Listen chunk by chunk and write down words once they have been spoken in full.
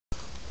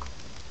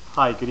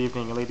Hi, good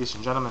evening, ladies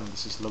and gentlemen.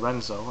 This is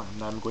Lorenzo,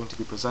 and I'm going to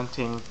be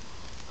presenting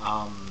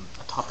a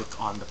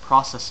topic on the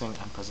processing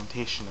and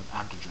presentation of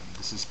antigen.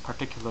 This is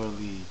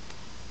particularly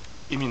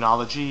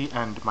immunology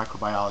and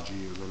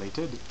microbiology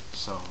related,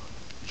 so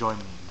join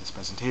me in this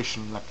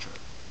presentation lecture.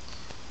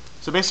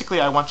 So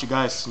basically, I want you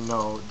guys to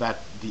know that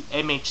the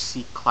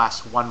MHC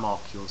class 1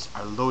 molecules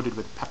are loaded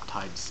with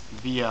peptides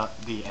via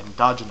the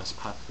endogenous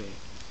pathway.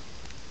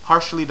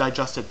 Partially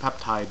digested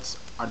peptides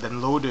are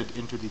then loaded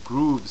into the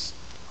grooves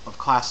of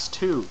class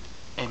 2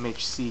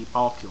 MHC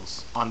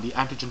molecules on the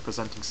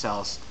antigen-presenting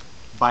cells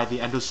by the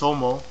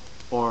endosomal,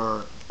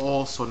 or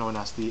also known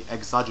as the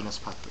exogenous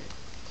pathway.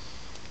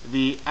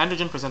 The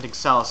antigen-presenting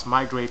cells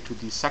migrate to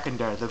the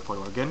secondary lymphoid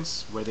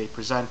organs, where they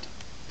present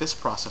this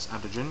processed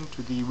antigen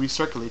to the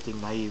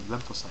recirculating naive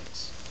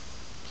lymphocytes.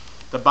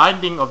 The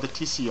binding of the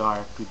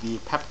TCR to the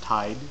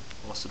peptide,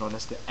 also known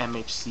as the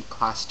MHC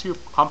class 2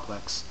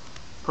 complex,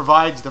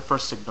 provides the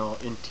first signal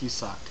in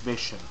T-cell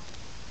activation.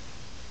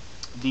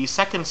 The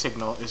second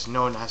signal is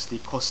known as the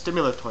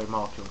co-stimulatory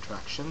molecule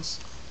interactions,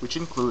 which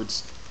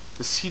includes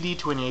the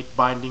CD28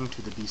 binding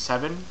to the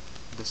B7,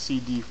 the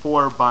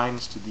CD4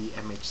 binds to the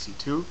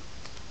MHC2,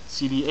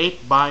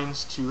 CD8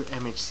 binds to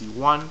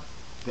MHC1,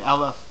 the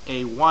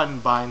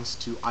LFA1 binds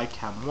to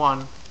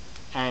ICAM1,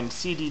 and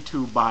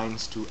CD2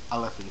 binds to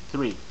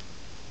LFA3.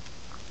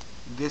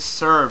 This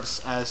serves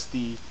as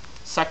the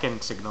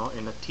second signal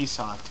in a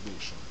T-cell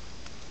activation.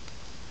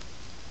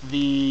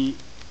 The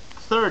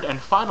third and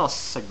final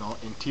signal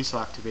in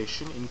T-cell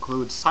activation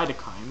includes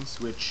cytokines,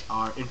 which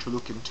are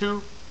interleukin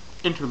 2,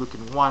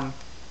 interleukin 1,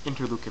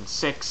 interleukin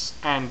 6,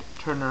 and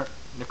Turner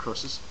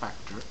necrosis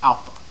factor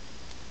alpha.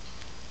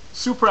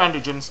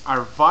 Superantigens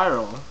are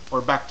viral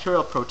or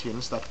bacterial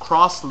proteins that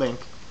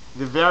cross-link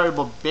the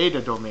variable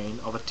beta domain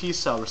of a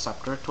T-cell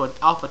receptor to an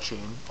alpha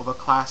chain of a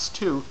class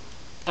 2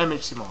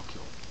 MHC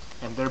molecule,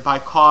 and thereby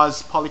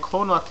cause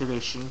polyclonal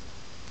activation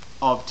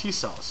of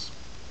T-cells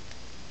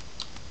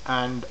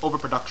and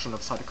overproduction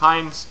of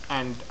cytokines,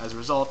 and as a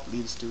result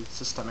leads to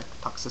systemic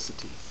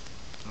toxicity.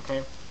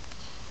 Okay,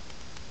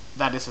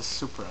 that is a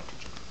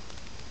superantigen.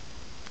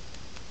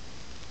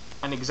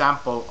 An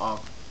example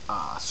of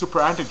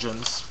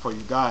superantigens for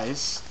you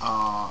guys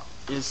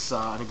is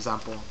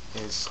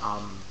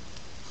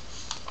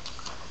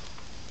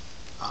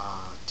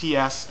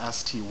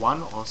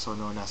TSST1, also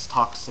known as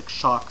toxic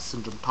shock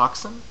syndrome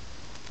toxin.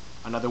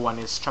 Another one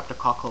is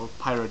streptococcal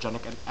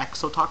pyrogenic and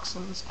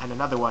exotoxins, and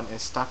another one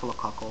is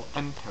staphylococcal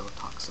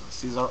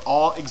enterotoxins. These are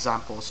all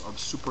examples of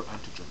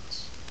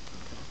superantigens.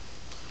 Okay.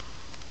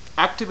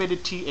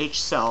 Activated Th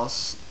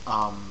cells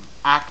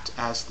act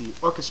as the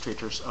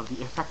orchestrators of the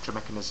effector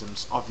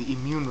mechanisms of the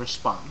immune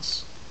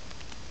response,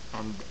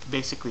 and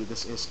basically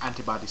this is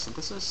antibody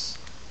synthesis,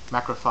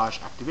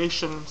 macrophage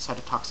activation,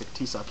 cytotoxic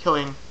T-cell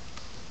killing,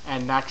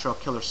 and natural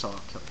killer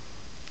cell killing.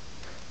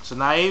 So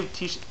naive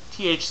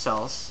Th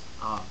cells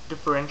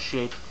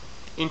differentiate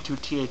into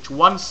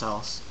Th1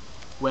 cells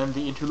when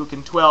the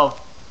interleukin 12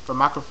 from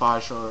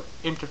macrophage or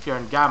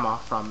interferon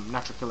gamma from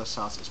natural killer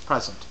cells is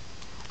present.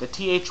 The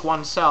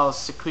Th1 cells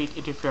secrete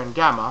interferon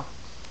gamma,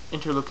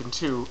 interleukin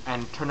 2,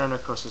 and Turner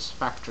necrosis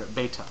factor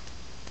beta.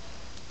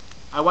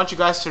 I want you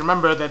guys to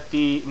remember that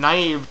the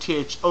naive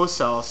Tho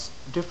cells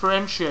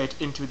differentiate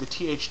into the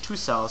Th2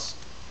 cells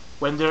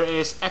when there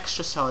is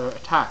extracellular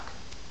attack.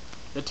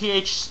 The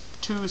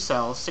Th2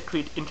 cells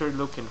secrete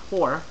interleukin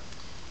 4,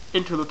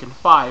 interleukin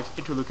 5,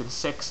 interleukin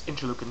 6,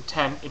 interleukin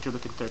 10,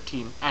 interleukin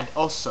 13, and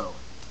also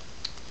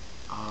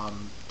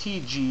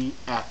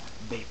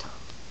TGF-beta.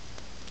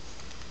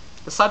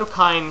 The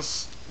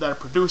cytokines that are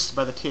produced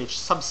by the Th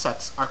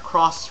subsets are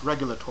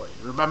cross-regulatory.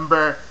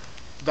 Remember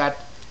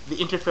that the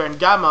interferon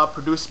gamma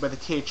produced by the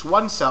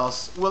Th1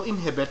 cells will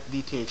inhibit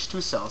the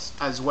Th2 cells,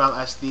 as well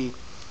as the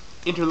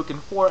interleukin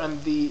 4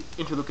 and the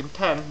interleukin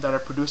 10 that are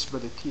produced by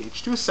the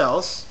Th2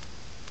 cells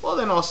will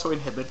then also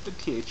inhibit the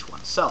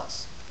Th1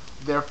 cells.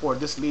 Therefore,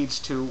 this leads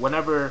to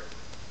whenever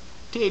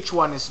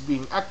Th1 is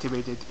being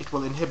activated, it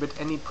will inhibit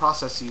any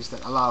processes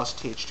that allows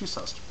Th2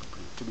 cells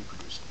to be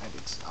produced and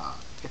its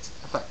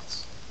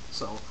effects.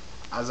 So,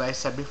 as I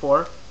said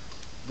before,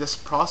 this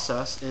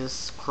process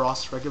is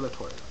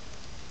cross-regulatory.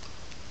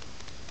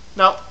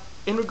 Now,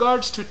 in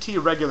regards to T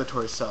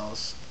regulatory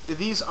cells,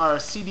 these are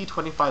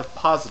CD25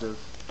 positive,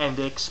 and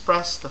they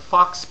express the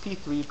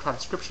FOXP3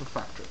 transcription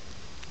factor.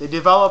 They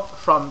develop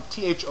from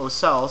Tho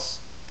cells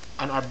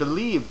and are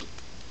believed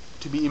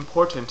to be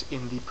important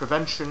in the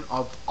prevention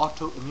of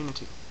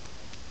autoimmunity.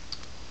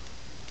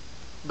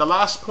 The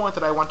last point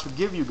that I want to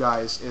give you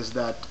guys is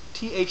that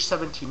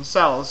Th17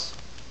 cells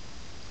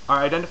are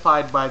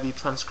identified by the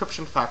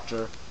transcription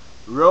factor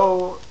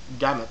Rho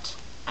gamete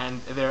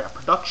and their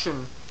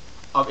production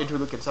of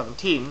interleukin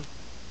 17.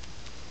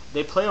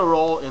 They play a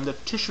role in the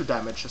tissue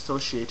damage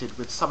associated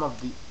with some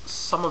of the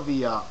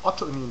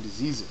autoimmune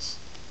diseases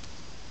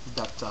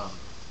that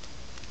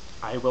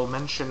I will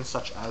mention,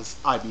 such as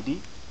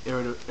IBD,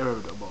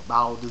 irritable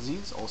bowel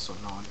disease, also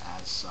known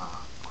as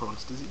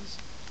Crohn's disease.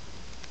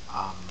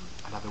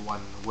 Another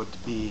one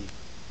would be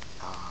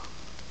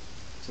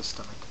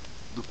systemic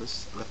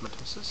lupus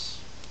erythematosus,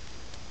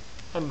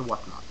 and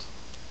whatnot.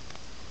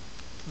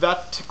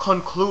 That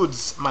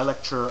concludes my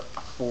lecture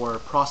for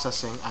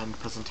processing and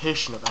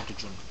presentation of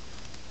antigen.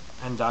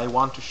 And I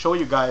want to show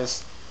you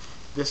guys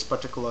this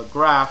particular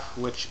graph,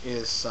 which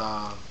is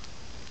an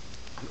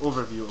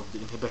overview of the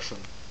inhibition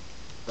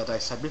that I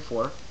said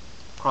before,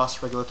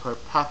 cross-regulatory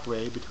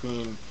pathway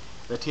between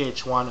the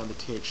Th1 and the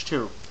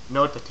Th2.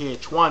 Note that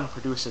Th1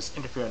 produces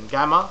interferon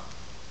gamma,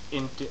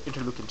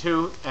 interleukin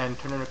 2, and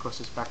ternary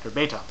necrosis factor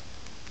beta.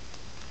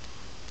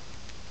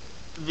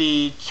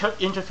 The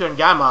interferon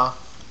gamma,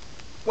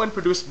 when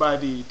produced by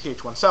the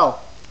Th1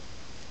 cell,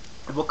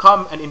 it will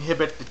come and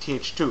inhibit the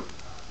Th2.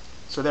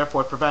 So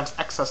therefore it prevents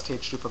excess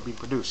Th2 from being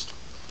produced.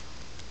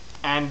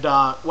 And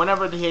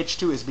whenever the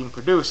Th2 is being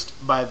produced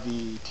by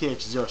the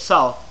Th0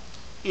 cell,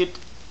 it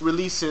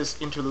releases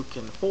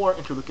interleukin 4,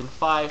 interleukin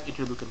 5,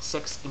 interleukin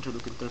 6,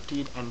 interleukin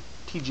 13, and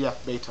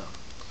TGF-beta.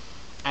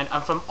 And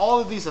from all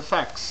of these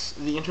effects,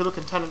 the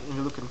interleukin 10 and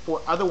interleukin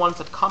 4 are the ones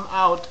that come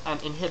out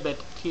and inhibit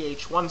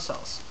Th1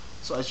 cells.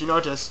 So as you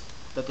notice,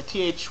 that the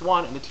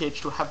Th1 and the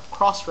Th2 have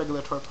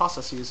cross-regulatory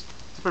processes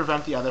to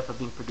prevent the other from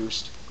being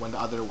produced when the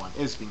other one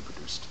is being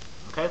produced.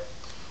 Okay?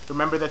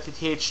 Remember that the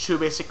Th2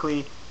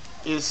 basically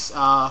is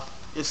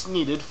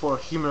needed for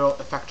humoral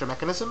effector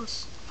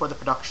mechanisms for the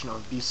production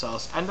of B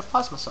cells and the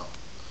plasma cell.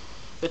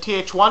 The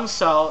Th1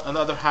 cell, on the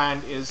other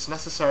hand, is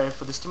necessary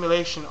for the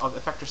stimulation of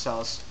effector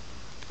cells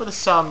for the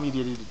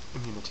cell-mediated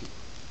immunity.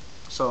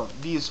 So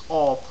these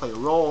all play a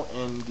role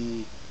in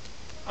the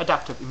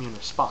adaptive immune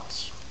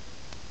response.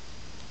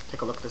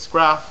 Take a look at this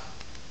graph,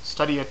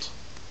 study it,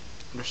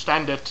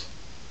 understand it,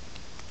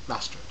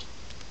 master it.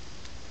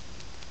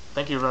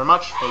 Thank you very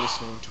much for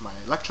listening to my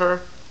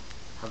lecture.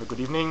 Have a good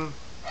evening.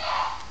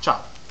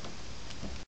 Ciao.